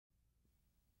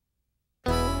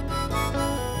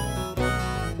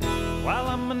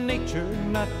nature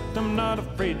nut, I'm not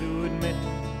afraid to admit.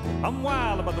 I'm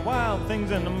wild about the wild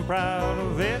things and I'm proud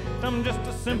of it. I'm just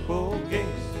a simple case,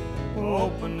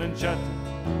 open and shut.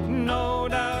 No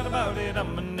doubt about it,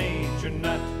 I'm a nature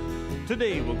nut.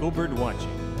 Today we'll go bird watching,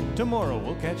 tomorrow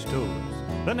we'll catch toads.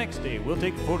 The next day we'll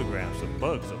take photographs of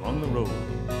bugs along the road.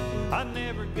 I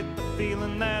never get the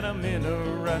feeling that I'm in a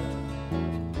rut.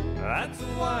 That's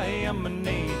why I'm a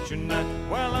nature nut.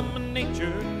 Well, I'm a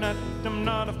nature nut, I'm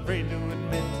not afraid to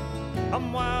admit.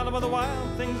 I'm wild about the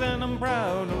wild things and I'm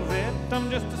proud of it. I'm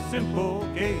just a simple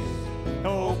case,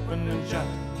 open and shut.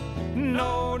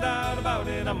 No doubt about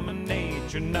it, I'm a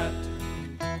nature nut.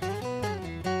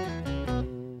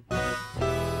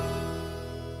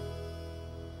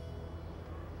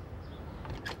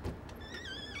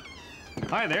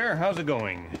 Hi there, how's it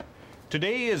going?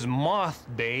 Today is Moth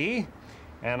Day,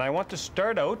 and I want to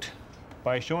start out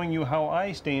by showing you how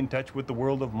I stay in touch with the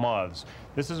world of moths.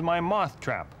 This is my moth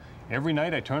trap. Every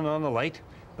night I turn on the light,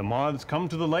 the moths come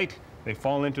to the light, they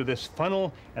fall into this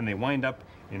funnel, and they wind up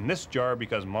in this jar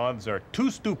because moths are too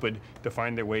stupid to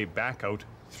find their way back out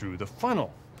through the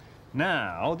funnel.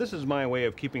 Now, this is my way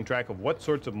of keeping track of what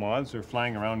sorts of moths are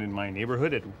flying around in my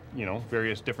neighborhood at,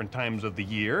 various different times of the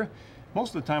year.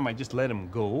 Most of the time I just let them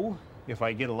go. If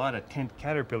I get a lot of tent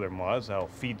caterpillar moths, I'll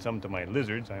feed some to my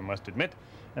lizards, I must admit.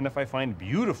 And if I find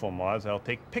beautiful moths, I'll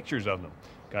take pictures of them.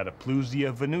 Got a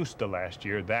Plusia venusta last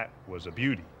year, that was a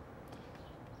beauty.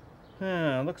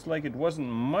 Looks like it wasn't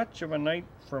much of a night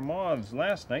for moths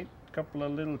last night. A couple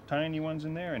of little tiny ones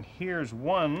in there, and here's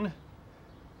one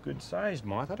good-sized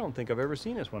moth. I don't think I've ever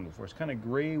seen this one before. It's kind of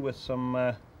gray with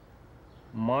some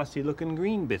mossy-looking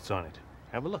green bits on it.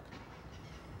 Have a look.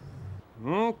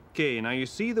 Okay, now you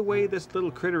see the way this little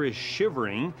critter is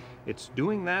shivering. It's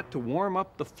doing that to warm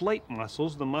up the flight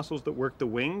muscles, the muscles that work the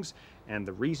wings. And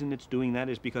the reason it's doing that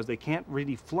is because they can't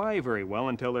really fly very well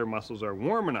until their muscles are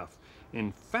warm enough.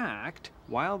 In fact,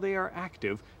 while they are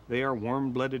active, they are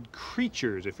warm-blooded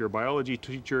creatures. If your biology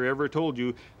teacher ever told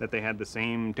you that they had the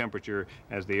same temperature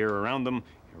as the air around them,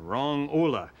 wrong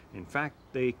ola. In fact,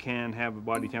 they can have a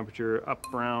body temperature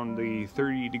up around the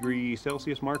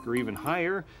 30°C mark or even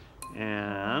higher.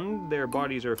 And their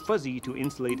bodies are fuzzy to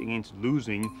insulate against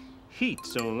losing heat.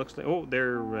 So it looks like, oh,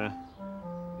 there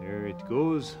it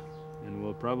goes. And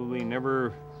we'll probably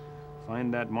never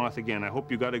find that moth again. I hope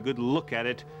you got a good look at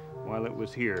it while it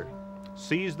was here.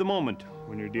 Seize the moment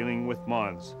when you're dealing with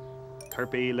moths.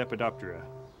 Carpe Lepidoptera.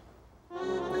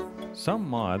 Some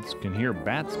moths can hear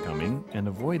bats coming and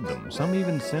avoid them. Some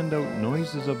even send out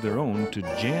noises of their own to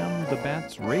jam the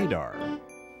bat's radar.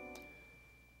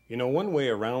 You know, one way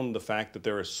around the fact that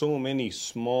there are so many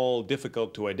small,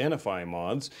 difficult to identify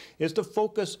moths is to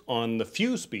focus on the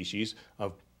few species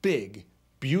of big,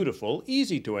 beautiful,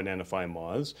 easy to identify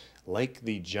moths, like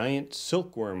the giant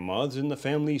silkworm moths in the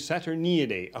family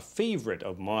Saturniidae, a favorite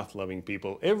of moth-loving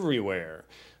people everywhere.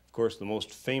 Of course, the most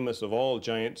famous of all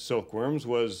giant silkworms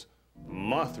was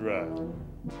Mothra.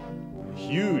 A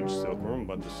huge silkworm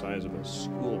about the size of a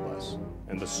school bus,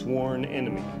 and the sworn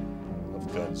enemy of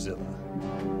Godzilla.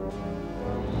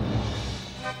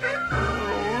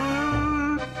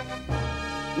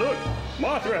 Look,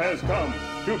 Mothra has come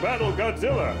to battle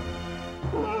Godzilla.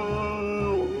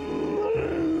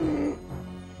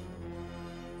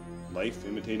 Life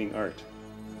imitating art.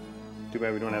 Too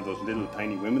bad we don't have those little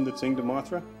tiny women that sing to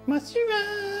Mothra.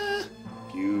 Mothra!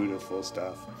 Beautiful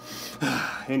stuff.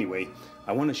 Anyway,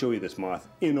 I want to show you this moth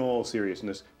in all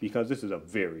seriousness because this is a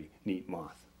very neat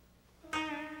moth.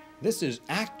 This is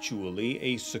actually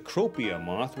a Cecropia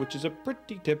moth, which is a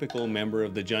pretty typical member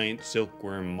of the giant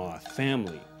silkworm moth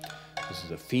family. This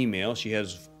is a female. She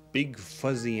has big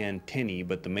fuzzy antennae,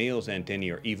 but the male's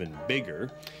antennae are even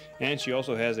bigger. And she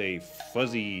also has a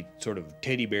fuzzy sort of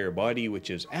teddy bear body,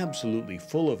 which is absolutely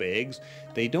full of eggs.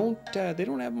 They don't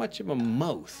have much of a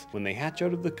mouth. When they hatch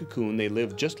out of the cocoon, they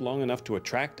live just long enough to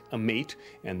attract a mate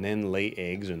and then lay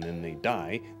eggs and then they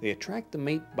die. They attract the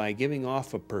mate by giving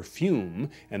off a perfume,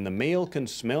 and the male can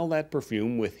smell that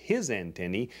perfume with his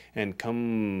antennae and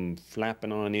come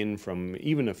flapping on in from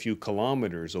even a few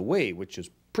kilometers away, which is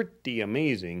pretty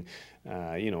amazing.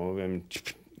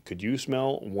 Could you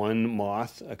smell one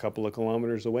moth a couple of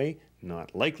kilometers away?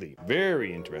 Not likely.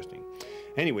 Very interesting.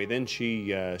 Anyway, then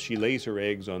she lays her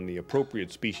eggs on the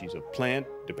appropriate species of plant,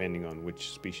 depending on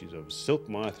which species of silk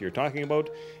moth you're talking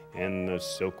about, and the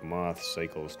silk moth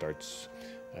cycle starts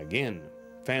again.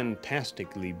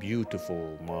 Fantastically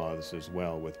beautiful moths as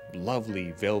well, with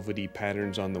lovely velvety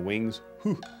patterns on the wings.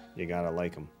 Whew, you gotta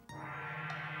like them.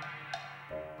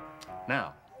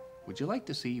 Now, would you like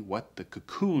to see what the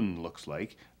cocoon looks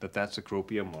like that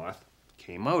Cecropia moth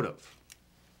came out of?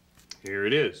 Here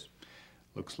it is.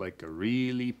 Looks like a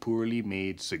really poorly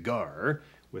made cigar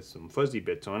with some fuzzy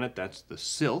bits on it. That's the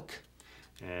silk.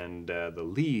 And the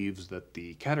leaves that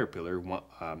the caterpillar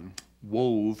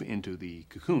wove into the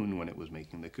cocoon when it was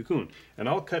making the cocoon. And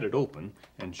I'll cut it open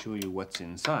and show you what's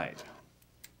inside.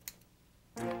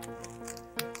 How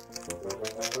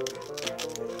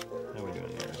are we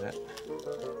doing there? Is that?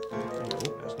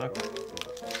 Oh, that's not good.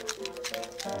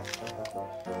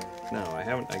 No,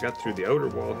 I got through the outer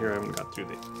wall here. I haven't got through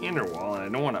the inner wall, and I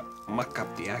don't want to muck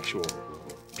up the actual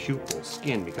pupil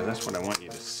skin because that's what I want you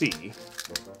to see.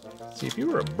 See, if you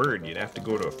were a bird, you'd have to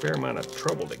go to a fair amount of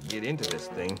trouble to get into this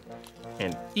thing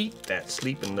and eat that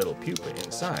sleeping little pupa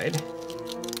inside,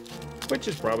 which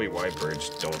is probably why birds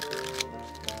don't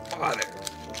bother.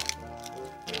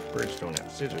 Birds don't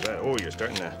have scissors. Oh, you're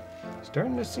starting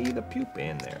to see the pupa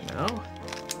in there now.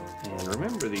 And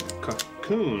remember, the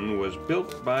cocoon was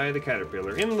built by the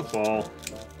caterpillar in the fall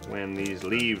when these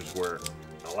leaves were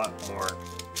a lot more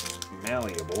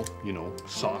malleable, you know,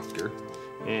 softer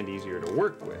and easier to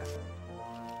work with.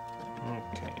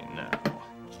 Okay, now,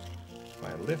 if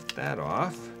I lift that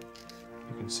off,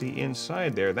 you can see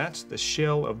inside there, that's the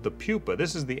shell of the pupa.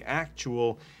 This is the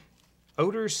actual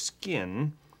outer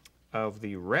skin of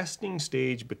the resting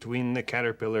stage between the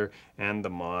caterpillar and the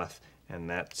moth, and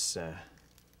that's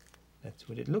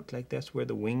what it looked like. That's where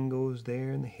the wing goes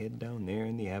there, and the head down there,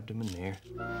 and the abdomen there.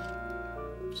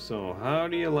 So how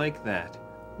do you like that?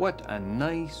 What a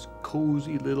nice,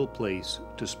 cozy little place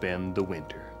to spend the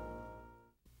winter.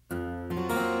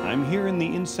 I'm here in the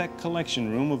insect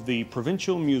collection room of the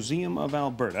Provincial Museum of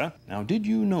Alberta. Now, did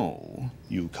you know,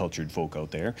 you cultured folk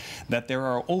out there, that there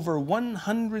are over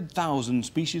 100,000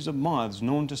 species of moths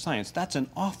known to science? That's an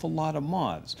awful lot of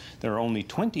moths. There are only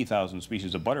 20,000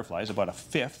 species of butterflies, about a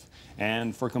fifth,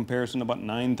 and for comparison, about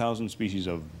 9,000 species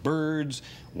of birds,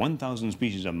 1,000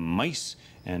 species of mice,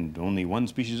 and only 1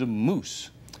 species of moose.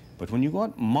 But when you go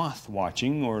out moth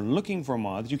watching or looking for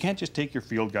moths, you can't just take your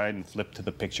field guide and flip to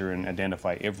the picture and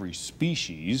identify every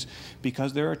species,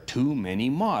 because there are too many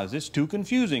moths. It's too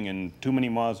confusing, and too many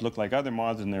moths look like other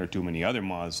moths, and there are too many other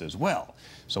moths as well.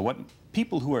 So what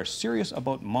people who are serious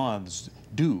about moths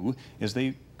do is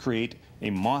they create a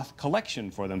moth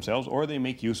collection for themselves, or they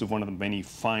make use of one of the many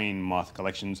fine moth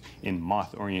collections in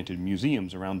moth-oriented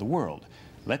museums around the world.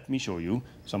 Let me show you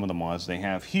some of the moths they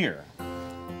have here.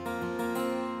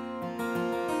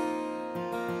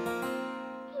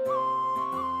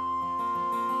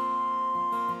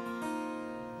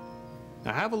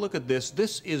 Now have a look at this.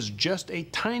 This is just a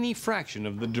tiny fraction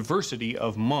of the diversity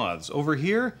of moths. Over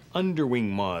here, underwing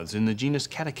moths in the genus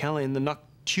Catocala in the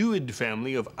Noctuid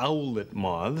family of owlet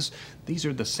moths. These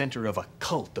are the center of a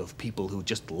cult of people who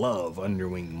just love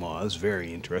underwing moths.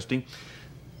 Very interesting.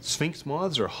 Sphinx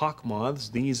moths or hawk moths.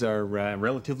 These are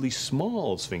relatively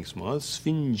small sphinx moths.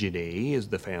 Sphingidae is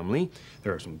the family.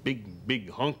 There are some big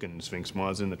honkin' sphinx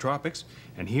moths in the tropics.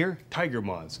 And here, tiger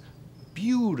moths.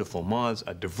 Beautiful moths,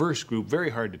 a diverse group, very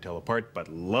hard to tell apart, but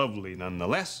lovely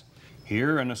nonetheless.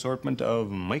 Here, an assortment of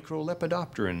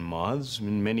microlepidopteran moths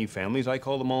in many families. I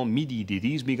call them all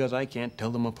meaty-ditties because I can't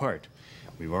tell them apart.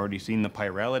 We've already seen the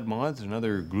pyralid moths,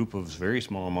 another group of very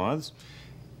small moths.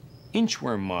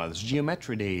 Inchworm moths,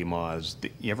 Geometridae moths.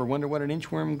 You ever wonder what an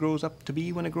inchworm grows up to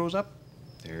be when it grows up?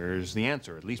 There's the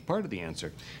answer, at least part of the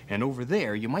answer. And over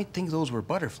there, you might think those were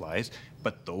butterflies,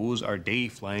 but those are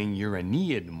day-flying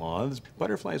Uraniid moths.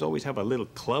 Butterflies always have a little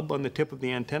club on the tip of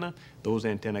the antenna. Those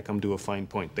antennae come to a fine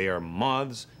point. They are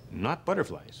moths, not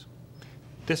butterflies.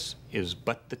 This is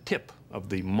but the tip of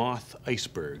the moth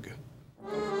iceberg.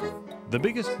 The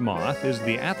biggest moth is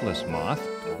the Atlas moth,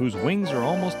 whose wings are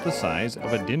almost the size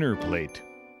of a dinner plate.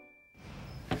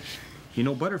 You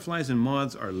know, butterflies and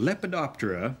moths are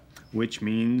Lepidoptera, which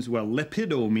means, well,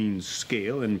 lepido means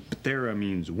scale and ptera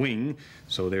means wing,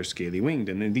 so they're scaly winged.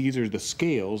 And then these are the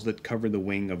scales that cover the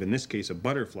wing of, in this case, a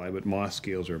butterfly, but moth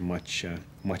scales are much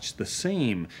the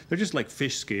same. They're just like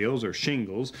fish scales or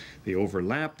shingles. They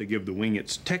overlap, they give the wing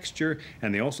its texture,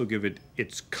 and they also give it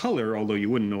its color, although you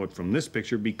wouldn't know it from this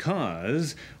picture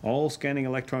because all scanning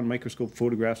electron microscope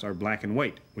photographs are black and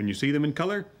white. When you see them in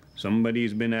color,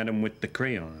 somebody's been at them with the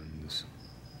crayons.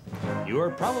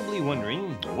 You're probably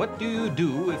wondering, what do you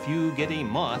do if you get a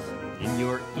moth in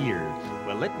your ear?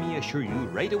 Well, let me assure you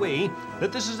right away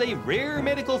that this is a rare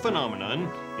medical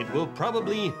phenomenon. It will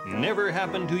probably never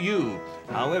happen to you.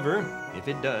 However, if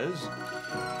it does,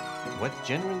 what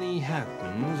generally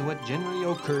happens, what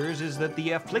generally occurs is that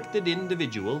the afflicted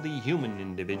individual, the human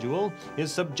individual,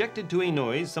 is subjected to a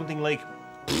noise, something like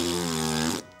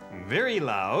very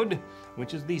loud,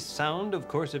 which is the sound, of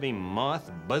course, of a moth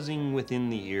buzzing within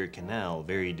the ear canal.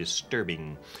 Very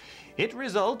disturbing. It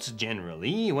results,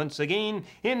 generally, once again,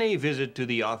 in a visit to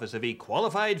the office of a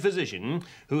qualified physician,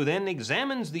 who then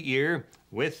examines the ear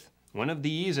with one of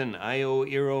these. An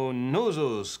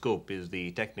ioironososcope is the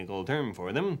technical term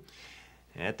for them.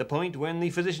 At the point when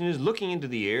the physician is looking into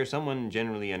the ear, someone,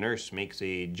 generally a nurse, makes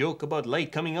a joke about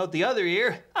light coming out the other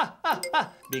ear,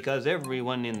 because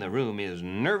everyone in the room is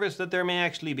nervous that there may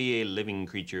actually be a living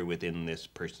creature within this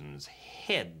person's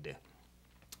head.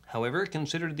 However,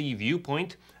 consider the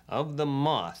viewpoint of the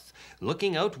moth.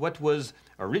 Looking out what was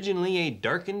originally a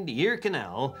darkened ear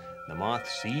canal, the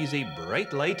moth sees a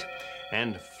bright light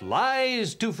and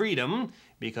flies to freedom,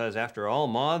 because after all,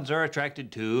 moths are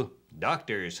attracted to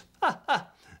doctors.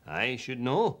 I should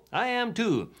know. I am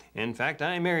too. In fact,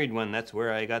 I married one. That's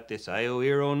where I got this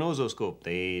ioironososcope.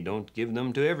 They don't give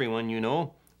them to everyone, you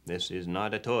know. This is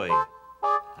not a toy.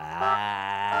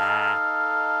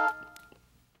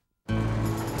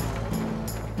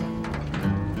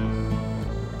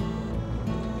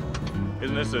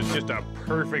 Isn't this just a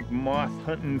perfect moth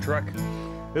hunting truck?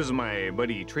 This is my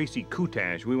buddy Tracy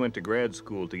Kutash. We went to grad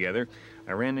school together.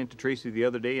 I ran into Tracy the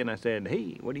other day and I said,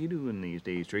 "Hey, what are you doing these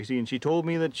days, Tracy?" And she told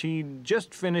me that she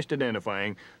just finished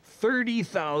identifying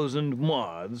 30,000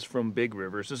 moths from Big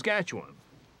River, Saskatchewan.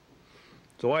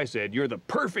 So I said, "You're the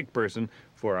perfect person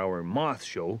for our moth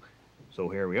show." So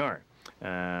here we are.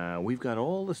 We've got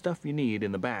all the stuff you need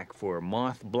in the back for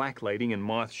moth blacklighting and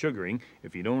moth sugaring.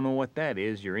 If you don't know what that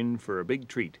is, you're in for a big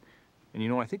treat. And you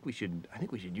know, I think we should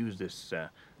use this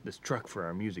this truck for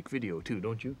our music video too,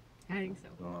 don't you? I think so.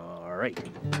 All right,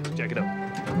 let's check it out.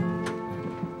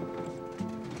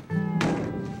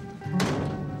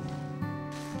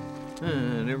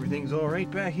 And everything's all right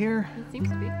back here? It seems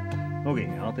to be. Okay,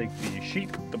 I'll take the sheet,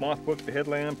 the moth book, the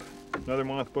headlamp, another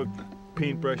moth book,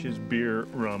 paintbrushes, beer,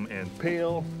 rum, and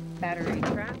pail. Battery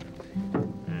trap.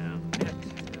 And net,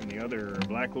 and the other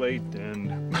blacklight,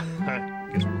 and I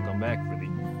guess we'll come back for the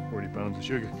 40 pounds of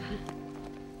sugar.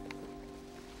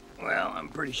 Well, I'm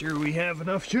pretty sure we have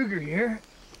enough sugar here.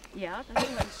 Yeah, that's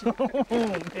a lot of sugar.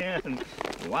 Oh, man.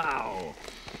 Wow.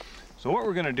 So what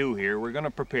we're going to do here, we're going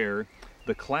to prepare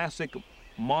the classic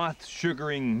moth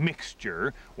sugaring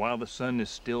mixture while the sun is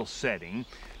still setting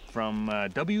from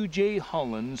W.J.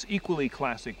 Holland's equally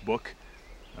classic book,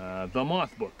 The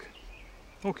Moth Book.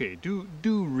 Okay, do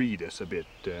read us a bit,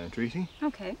 Tracy.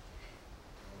 Okay.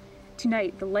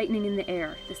 Tonight, the lightning in the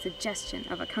air, the suggestion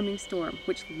of a coming storm,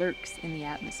 which lurks in the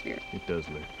atmosphere. It does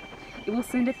lurk. It will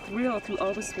send a thrill through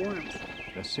all the swarms.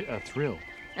 A thrill.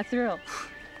 A thrill.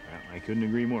 I couldn't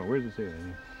agree more. Where's it say?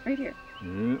 Right here.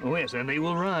 Oh yes, and they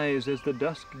will rise as the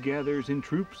dusk gathers in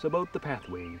troops about the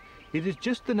pathway. It is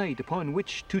just the night upon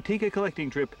which to take a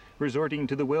collecting trip, resorting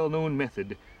to the well-known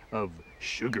method of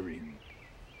sugaring.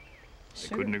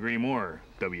 Sugar. I couldn't agree more,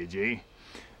 WJ.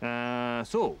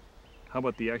 So, how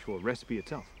about the actual recipe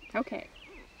itself? Okay.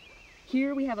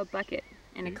 Here we have a bucket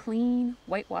and a clean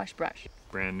whitewash brush.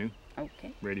 Brand new,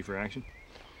 Okay. ready for action?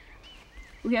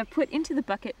 We have put into the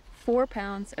bucket 4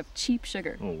 pounds of cheap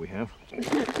sugar. Oh, we have?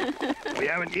 We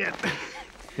haven't yet.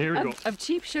 Here we go. Of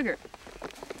cheap sugar.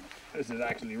 This is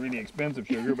actually really expensive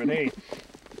sugar, but hey,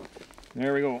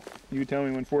 there we go. You tell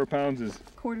me when 4 pounds is...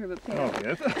 Quarter of a pail. Oh,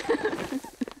 yes.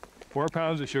 4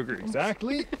 pounds of sugar,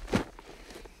 exactly.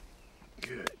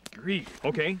 Good grief.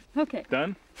 Okay, Okay.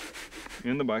 done.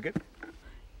 In the bucket.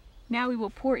 Now we will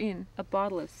pour in a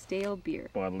bottle of stale beer.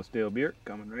 Bottle of stale beer,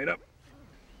 coming right up.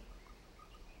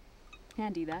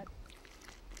 Handy that.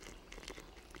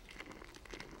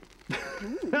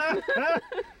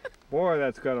 Boy,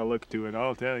 that's got a look to it,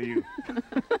 I'll tell you.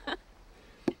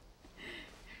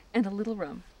 And a little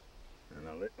rum. And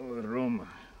a little rum.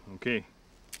 Okay.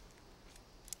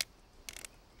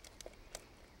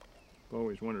 I've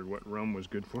always wondered what rum was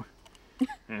good for.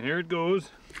 And here it goes.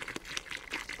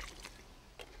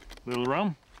 Little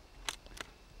rum.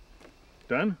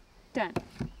 Done? Done.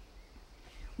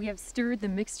 We have stirred the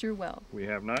mixture well, We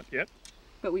have not yet.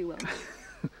 but we will.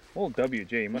 Old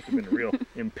WJ must have been a real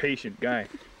impatient guy.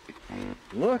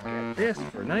 Look at this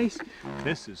for nice.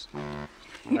 This is...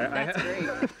 That's great.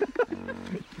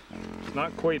 It's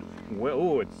not quite well.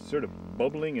 Oh, it's sort of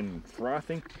bubbling and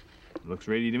frothing. Looks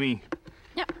ready to me.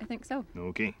 Yeah, I think so.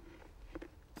 Okay,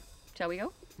 Shall we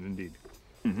go? indeed.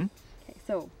 Okay,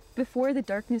 so before the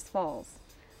darkness falls,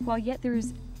 while yet there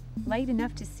is light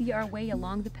enough to see our way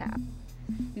along the path,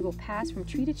 we will pass from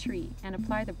tree to tree and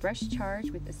apply the brush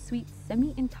charge with a sweet,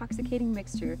 semi-intoxicating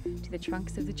mixture to the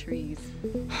trunks of the trees.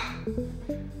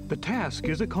 The task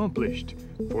is accomplished.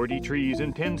 40 trees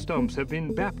and 10 stumps have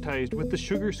been baptized with the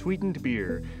sugar-sweetened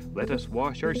beer. Let us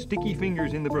wash our sticky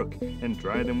fingers in the brook and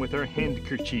dry them with our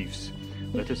handkerchiefs.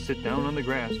 let us sit down on the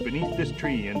grass beneath this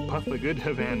tree and puff a good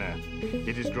Havana.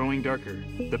 It is growing darker.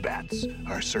 The bats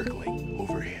are circling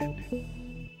overhead.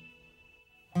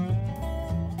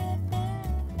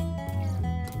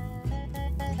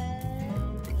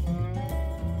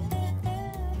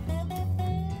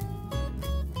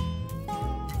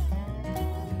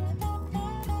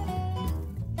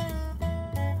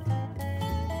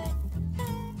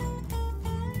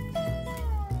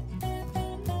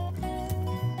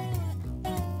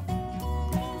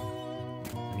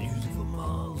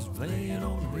 Playing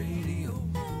on the radio.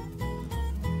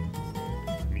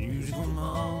 Music from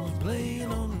Moths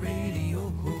playing on the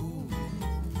radio.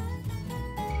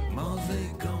 Moths they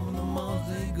come, the Moths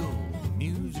they go.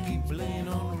 Music keep playing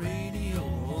on the radio.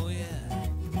 Oh yeah,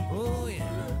 oh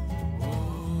yeah,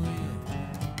 oh yeah.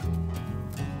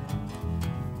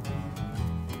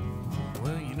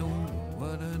 Well, you know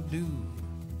what I do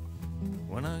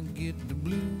when I get the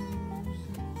blues.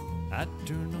 I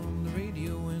turn on the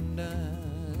radio and I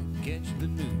catch the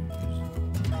news.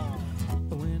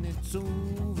 When it's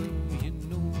over, you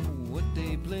know what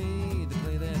they play. They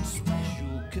play that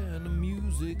special kind of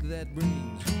music that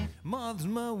brings moths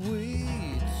my way.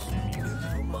 It's music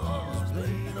from Moths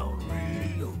playing on the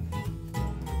radio.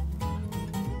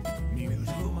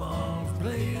 Music from Moths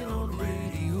playing on the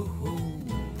radio.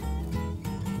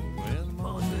 Well, the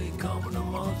moths they come and the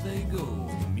moths they go.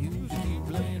 Music keep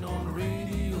playing on the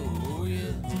radio. Oh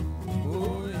yeah,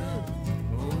 oh yeah.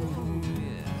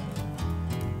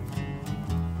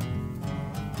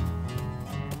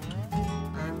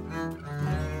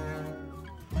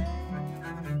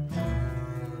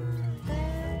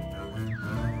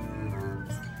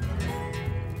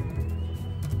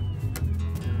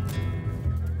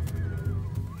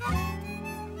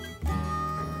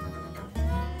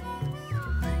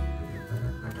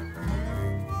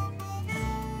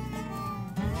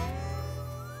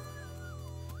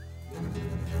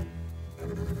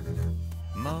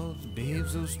 Moths behave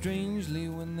so strangely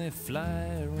when they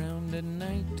fly around at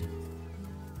night.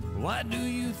 Why do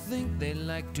you think they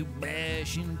like to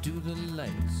bash into the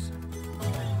lights?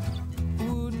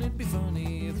 Wouldn't it be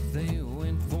funny if they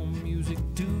went for music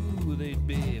too? They'd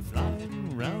be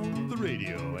flying around the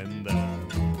radio and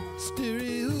the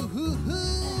stereo.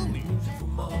 Music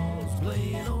from Moths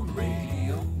playing on the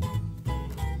radio.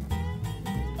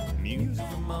 Music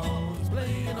from Moths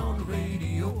playing on the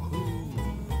radio.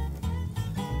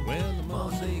 Well, the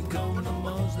Moths they come and the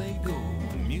Moths they go.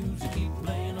 The music keep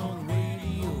playing on the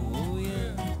radio. Oh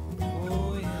yeah,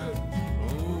 oh yeah,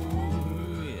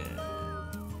 oh yeah.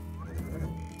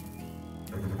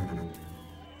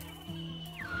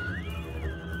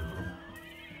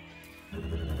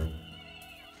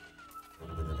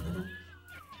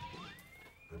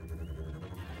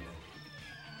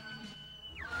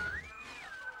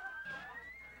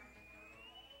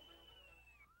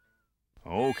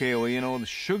 Okay, well, you know, the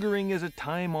sugaring is a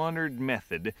time-honored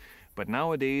method, but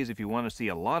nowadays, if you want to see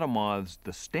a lot of moths,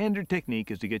 the standard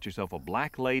technique is to get yourself a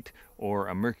black light or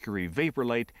a mercury vapor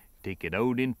light, take it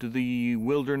out into the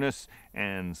wilderness,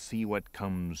 and see what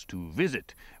comes to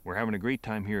visit. We're having a great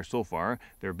time here so far.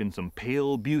 There have been some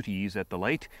pale beauties at the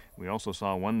light. We also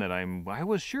saw one that I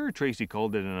was sure Tracy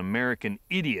called it an American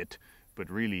idiot, but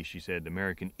really she said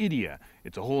American idia.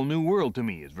 It's a whole new world to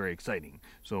me. It's very exciting.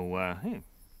 So, hey,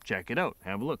 check it out.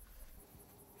 Have a look.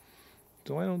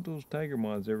 So why don't those tiger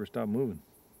moths ever stop moving?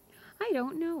 I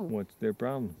don't know. What's their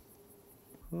problem?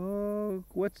 Oh,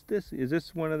 what's this? Is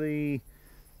this one of the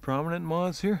prominent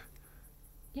moths here?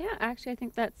 Yeah, actually I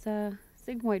think that's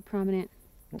sigmoid prominent.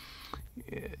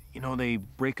 Yeah, you know, they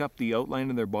break up the outline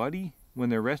of their body when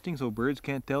they're resting so birds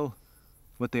can't tell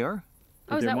what they are.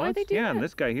 Oh, is that why they do Yeah, that? and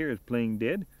this guy here is playing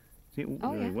dead. See,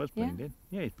 Oh, he yeah, was playing yeah. dead.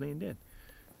 Yeah, he's playing dead.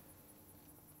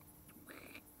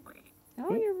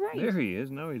 Oh, you're right. There he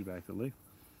is. Now he's back to life.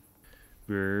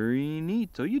 Very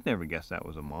neat. So you'd never guess that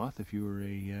was a moth if you were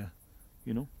a,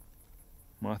 you know,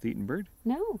 moth-eating bird.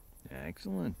 No.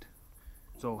 Excellent.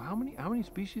 So how many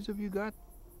species have you got?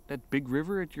 That big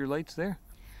river at your lights there?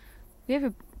 We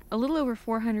have a little over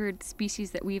 400 species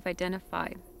that we've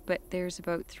identified, but there's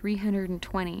about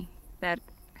 320 that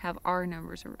have our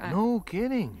numbers. No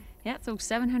kidding. Yeah, so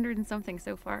 700 and something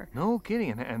so far. No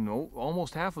kidding. And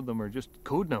almost half of them are just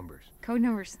code numbers. Code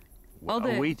numbers.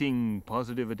 Awaiting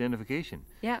positive identification.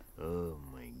 Yeah. Oh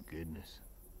my goodness.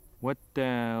 What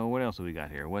else have we got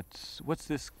here? What's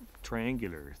this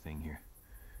triangular thing here?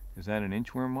 Is that an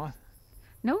inchworm moth?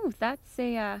 No, that's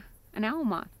an owl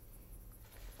moth.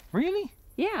 Really?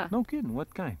 Yeah. No kidding.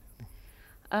 What kind?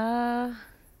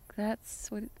 That's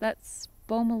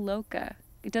Bomaloka.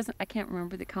 It doesn't. I can't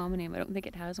remember the common name. I don't think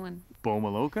it has one.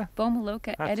 Bomaloka?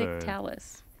 Bomaloka That's a-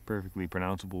 edictalis. Perfectly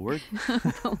pronounceable word.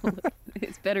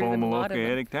 It's better than a lot of them.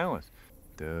 Bomaloka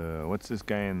edictalis. What's this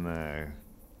guy in the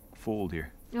fold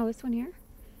here? Oh, this one here?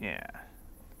 Yeah.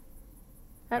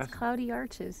 That's That's- cloudy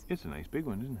arches. It's a nice big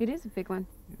one, isn't it? It is a big one.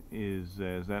 Is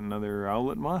that another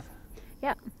owlet moth?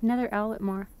 Yeah, another owlet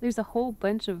moth. There's a whole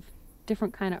bunch of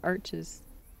different kind of arches.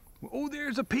 Oh,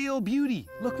 there's a pale beauty.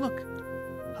 Look, look.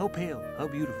 How pale, how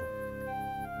beautiful.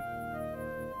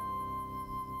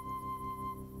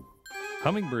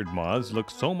 Hummingbird moths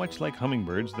look so much like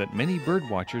hummingbirds that many bird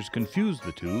watchers confuse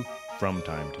the two from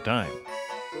time to time.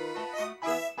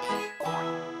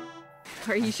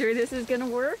 Are you sure this is gonna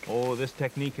work? Oh, this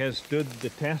technique has stood the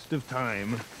test of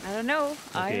time. I don't know.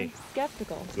 Okay. I'm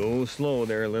skeptical. Go slow.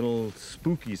 They're a little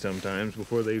spooky sometimes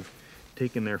before they've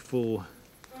taken their full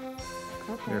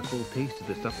taste of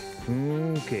the stuff.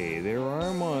 Okay, there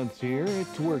are moths here.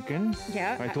 It's working.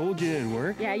 Yeah. I told you it'd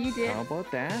work. Yeah, you did. How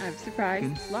about that? I'm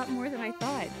surprised. A lot more than I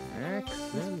thought.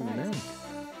 Excellent.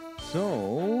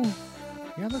 So,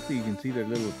 yeah, look, you can see their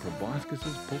little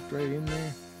proboscises poked right in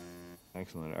there.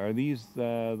 Excellent. Are these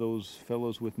those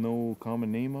fellows with no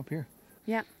common name up here?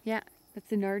 Yeah, yeah.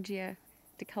 That's an Argia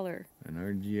decolor. An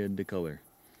Argia decolor.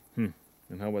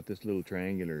 And how about this little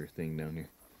triangular thing down here?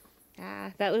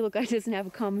 Ah, that little guy doesn't have a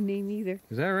common name either.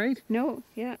 Is that right? No,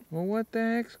 yeah. Well, what the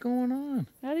heck's going on?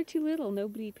 Now they're too little.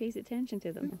 Nobody pays attention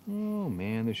to them. Oh,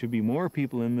 man, there should be more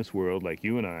people in this world like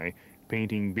you and I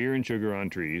painting beer and sugar on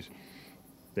trees.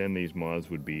 Then these moths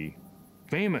would be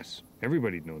famous.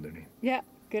 Everybody'd know their name. Yeah,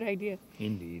 good idea.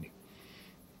 Indeed.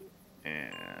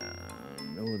 And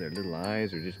oh, their little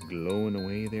eyes are just glowing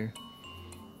away there.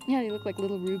 Yeah, they look like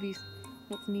little rubies.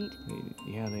 That's neat.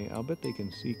 Yeah, I'll bet they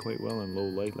can see quite well in low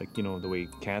light, like, you know, the way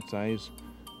cat's eyes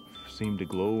seem to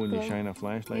glow when you shine a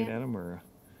flashlight at them, or...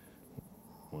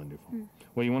 Wonderful.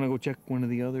 Well, you want to go check one of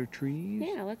the other trees?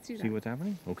 Yeah, let's do that. See what's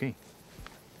happening? Okay.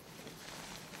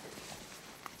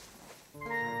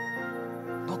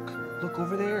 Look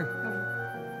over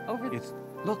there. Over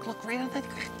Look right on that,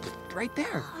 right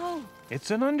there. Oh, It's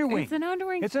an underwing. it's an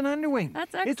underwing. It's an underwing.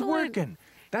 That's It's excellent. working.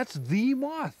 That's the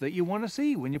moth that you want to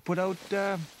see when you put out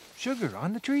sugar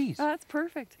on the trees. Oh, that's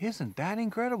perfect. Isn't that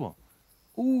incredible?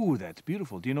 Ooh, that's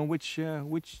beautiful. Do you know which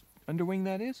underwing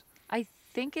that is? I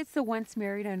think it's the once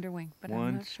married underwing, but I'm not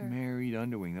Once sure. married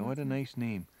underwing. Now, what a nice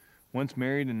name. Once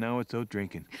married and now it's out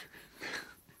drinking.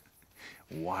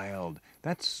 Wild.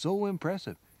 That's so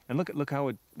impressive. And look how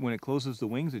it, when it closes the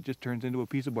wings, it just turns into a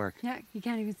piece of bark. Yeah, you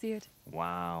can't even see it.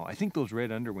 Wow. I think those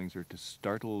red underwings are to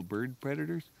startle bird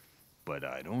predators, but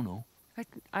I don't know.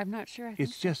 I'm not sure. I think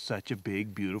It's just such a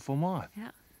big, beautiful moth.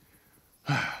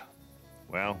 Yeah.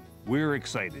 Well, we're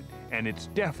excited, and it's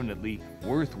definitely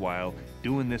worthwhile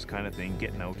doing this kind of thing,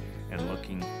 getting out and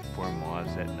looking for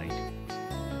moths at night.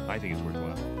 I think it's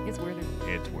worthwhile. It's worth it.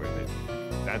 It's worth it.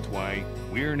 That's why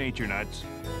we're Nature Nuts,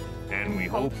 and we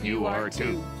hope you are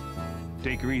too.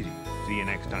 Take her easy. See you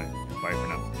next time. Bye for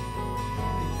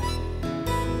now.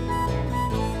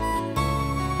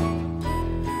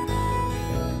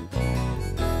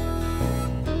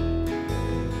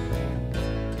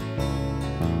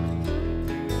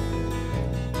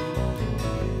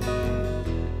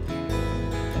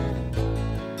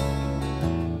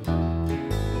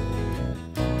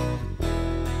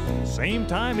 Same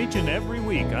time each and every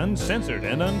week, uncensored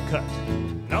and uncut.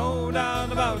 No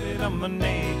doubt about it, I'm a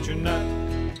nature nut.